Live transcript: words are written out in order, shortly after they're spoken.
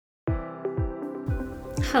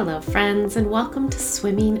Hello friends, and welcome to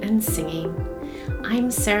Swimming and Singing. I'm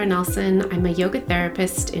Sarah Nelson. I'm a yoga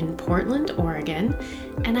therapist in Portland, Oregon,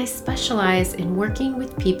 and I specialize in working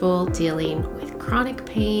with people dealing with chronic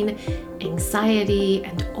pain, anxiety,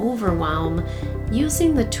 and overwhelm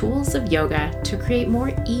using the tools of yoga to create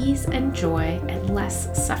more ease and joy and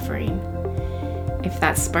less suffering. If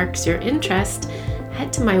that sparks your interest,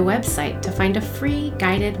 head to my website to find a free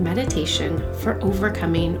guided meditation for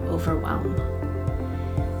overcoming overwhelm.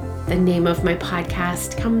 The name of my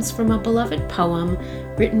podcast comes from a beloved poem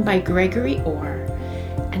written by Gregory Orr,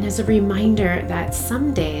 and is a reminder that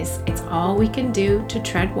some days it's all we can do to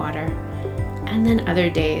tread water, and then other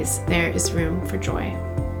days there is room for joy.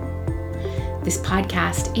 This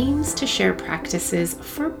podcast aims to share practices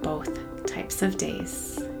for both types of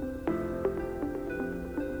days.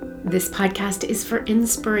 This podcast is for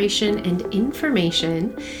inspiration and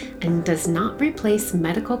information and does not replace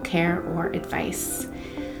medical care or advice.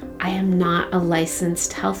 I am not a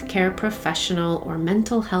licensed healthcare professional or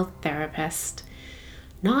mental health therapist.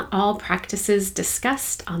 Not all practices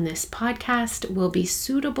discussed on this podcast will be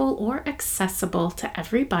suitable or accessible to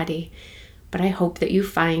everybody, but I hope that you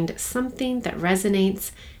find something that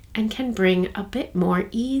resonates and can bring a bit more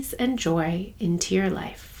ease and joy into your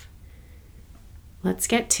life. Let's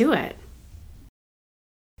get to it.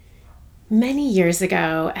 Many years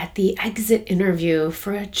ago, at the exit interview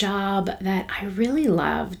for a job that I really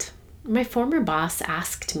loved, my former boss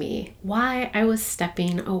asked me why I was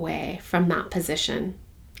stepping away from that position,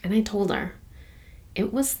 and I told her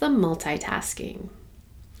it was the multitasking.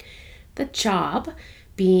 The job,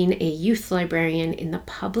 being a youth librarian in the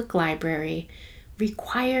public library,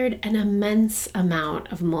 required an immense amount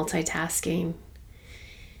of multitasking.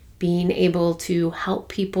 Being able to help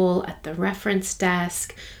people at the reference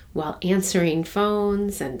desk while answering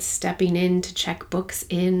phones and stepping in to check books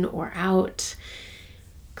in or out,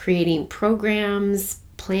 creating programs,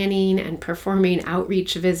 planning and performing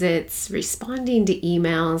outreach visits, responding to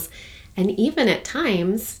emails, and even at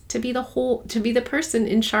times to be the person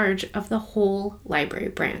in charge of the whole library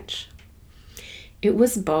branch. It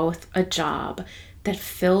was both a job that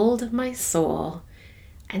filled my soul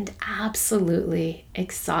and absolutely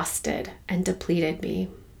exhausted and depleted me.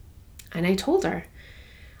 And I told her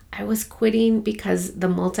I was quitting because the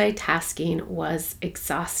multitasking was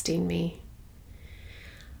exhausting me.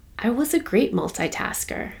 I was a great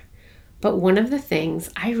multitasker, but one of the things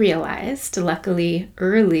I realized, luckily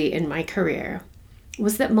early in my career,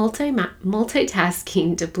 was that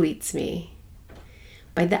multitasking depletes me.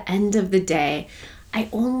 By the end of the day, I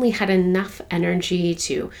only had enough energy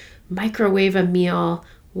to microwave a meal,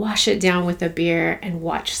 wash it down with a beer, and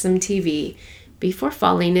watch some TV before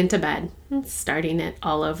falling into bed and starting it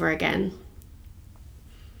all over again.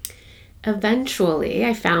 Eventually,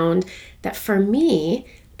 I found that for me,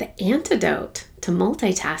 the antidote to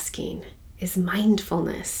multitasking is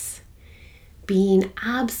mindfulness. Being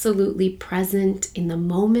absolutely present in the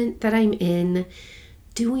moment that I'm in,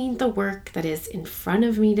 doing the work that is in front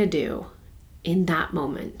of me to do in that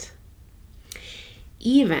moment.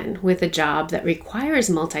 Even with a job that requires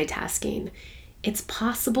multitasking, it's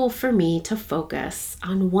possible for me to focus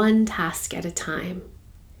on one task at a time.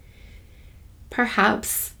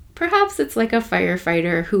 Perhaps it's like a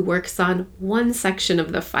firefighter who works on one section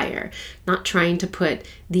of the fire, not trying to put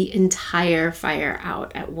the entire fire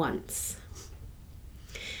out at once.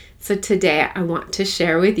 So today I want to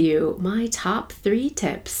share with you my top 3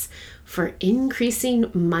 tips for increasing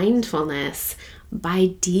mindfulness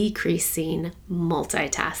by decreasing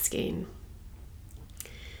multitasking.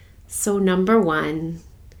 So number 1,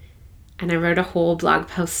 and I wrote a whole blog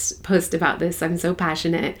post about this, I'm so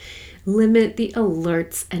passionate, limit the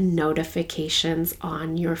alerts and notifications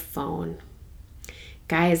on your phone.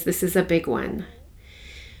 Guys, this is a big one.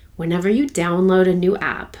 Whenever you download a new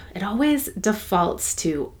app, it always defaults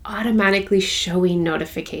to automatically showing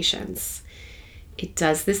notifications. It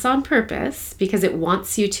does this on purpose because it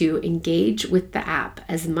wants you to engage with the app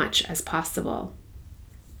as much as possible.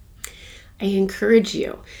 I encourage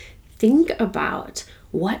you, think about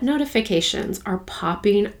what notifications are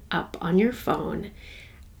popping up on your phone,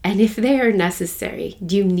 and if they are necessary,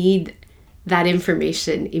 do you need that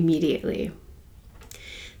information immediately?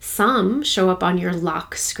 Some show up on your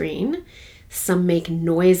lock screen, some make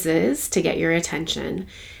noises to get your attention,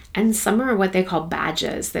 and some are what they call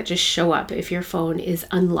badges that just show up if your phone is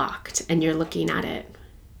unlocked and you're looking at it.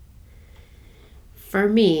 For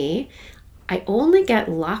me, I only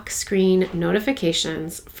get lock screen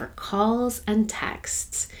notifications for calls and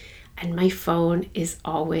texts, and my phone is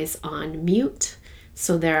always on mute,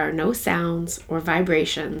 so there are no sounds or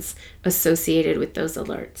vibrations associated with those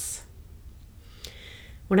alerts.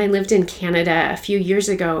 When I lived in Canada a few years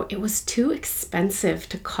ago, it was too expensive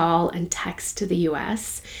to call and text to the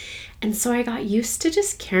US. And so I got used to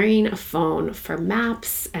just carrying a phone for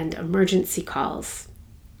maps and emergency calls.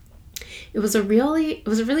 It was a really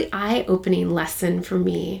eye-opening lesson for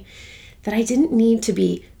me that I didn't need to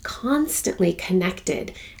be constantly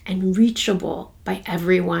connected and reachable by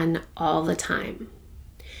everyone all the time.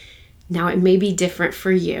 Now, it may be different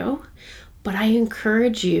for you, but I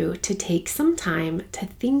encourage you to take some time to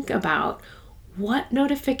think about what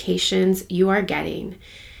notifications you are getting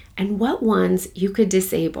and what ones you could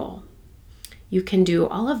disable. You can do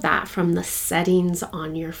all of that from the settings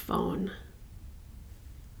on your phone.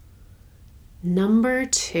 Number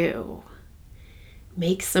 2,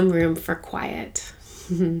 make some room for quiet.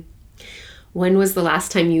 When was the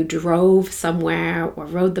last time you drove somewhere or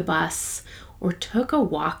rode the bus or took a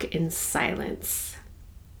walk in silence?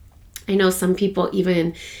 I know some people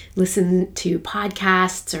even listen to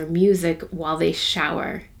podcasts or music while they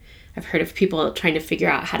shower. I've heard of people trying to figure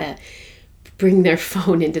out how to bring their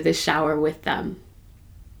phone into the shower with them.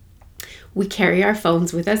 We carry our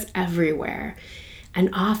phones with us everywhere and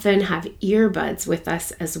often have earbuds with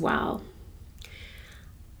us as well.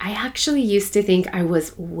 I actually used to think I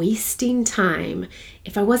was wasting time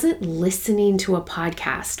if I wasn't listening to a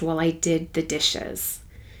podcast while I did the dishes.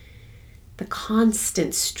 The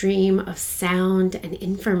constant stream of sound and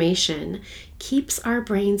information keeps our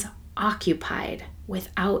brains occupied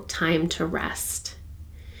without time to rest.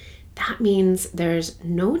 That means there's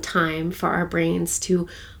no time for our brains to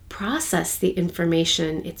process the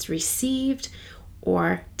information it's received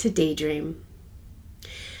or to daydream.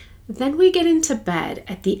 Then we get into bed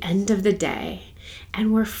at the end of the day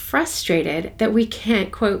and we're frustrated that we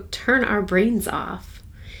can't, quote, turn our brains off.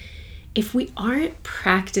 If we aren't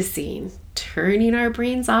practicing turning our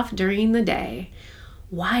brains off during the day,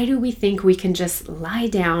 why do we think we can just lie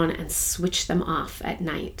down and switch them off at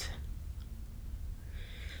night?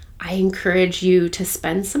 I encourage you to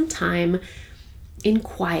spend some time in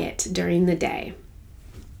quiet during the day,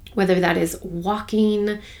 whether that is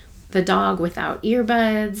walking the dog without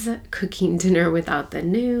earbuds, cooking dinner without the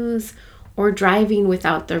news, or driving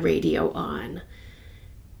without the radio on.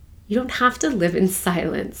 You don't have to live in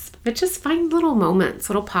silence, but just find little moments,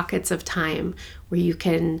 little pockets of time where you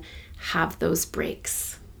can have those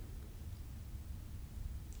breaks.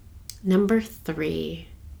 Number 3,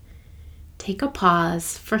 take a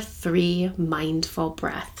pause for 3 mindful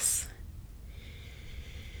breaths.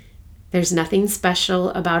 There's nothing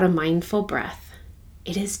special about a mindful breath.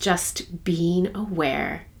 It is just being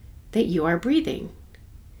aware that you are breathing.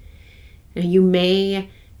 And you may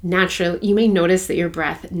notice that your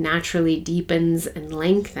breath naturally deepens and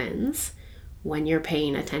lengthens when you're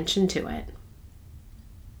paying attention to it.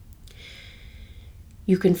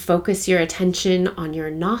 You can focus your attention on your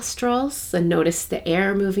nostrils and notice the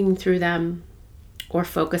air moving through them, or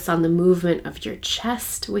focus on the movement of your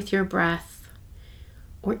chest with your breath,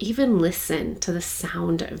 or even listen to the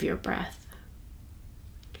sound of your breath.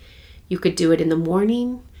 You could do it in the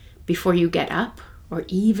morning, before you get up, or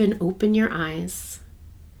even open your eyes,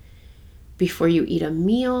 before you eat a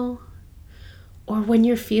meal, or when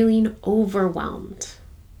you're feeling overwhelmed.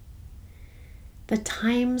 The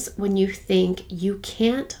times when you think you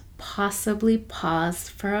can't possibly pause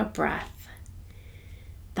for a breath,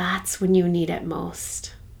 that's when you need it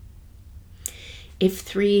most. If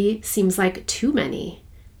 3 seems like too many,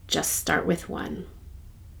 just start with 1.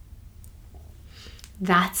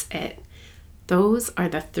 That's it. Those are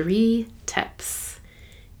the 3 tips.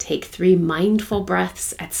 Take 3 mindful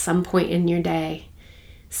breaths at some point in your day.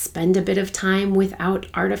 Spend a bit of time without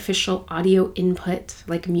artificial audio input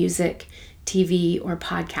like music, TV, or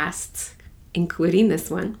podcasts, including this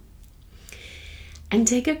one. And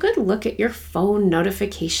take a good look at your phone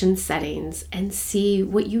notification settings and see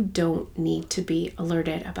what you don't need to be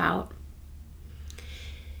alerted about.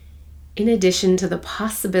 In addition to the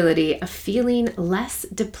possibility of feeling less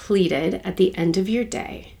depleted at the end of your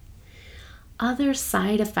day, other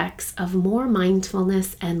side effects of more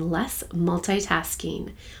mindfulness and less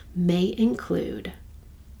multitasking may include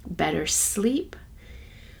better sleep,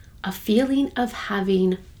 a feeling of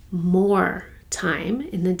having more time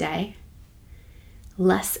in the day,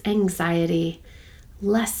 less anxiety,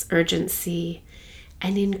 less urgency,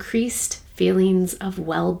 and increased feelings of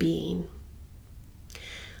well-being.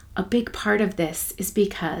 A big part of this is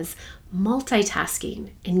because multitasking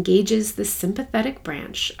engages the sympathetic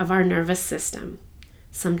branch of our nervous system,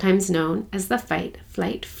 sometimes known as the fight,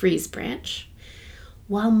 flight, freeze branch,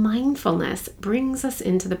 while mindfulness brings us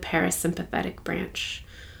into the parasympathetic branch,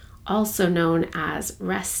 also known as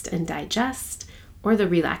rest and digest or the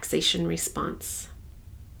relaxation response.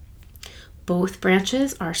 Both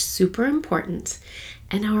branches are super important,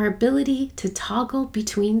 and our ability to toggle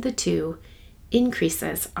between the two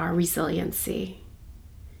increases our resiliency.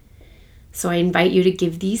 So I invite you to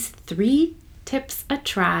give these 3 tips a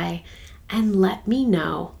try and let me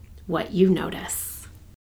know what you notice.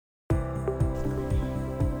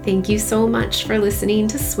 Thank you so much for listening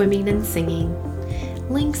to Swimming and Singing.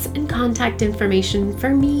 Links and contact information for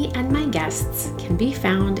me and my guests can be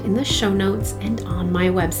found in the show notes and on my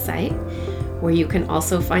website, where you can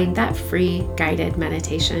also find that free guided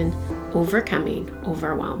meditation, Overcoming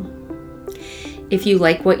Overwhelm. If you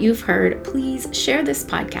like what you've heard, please share this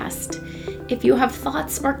podcast. If you have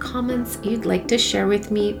thoughts or comments you'd like to share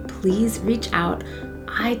with me, please reach out.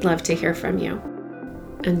 I'd love to hear from you.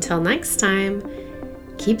 Until next time,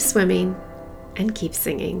 keep swimming and keep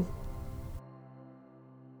singing.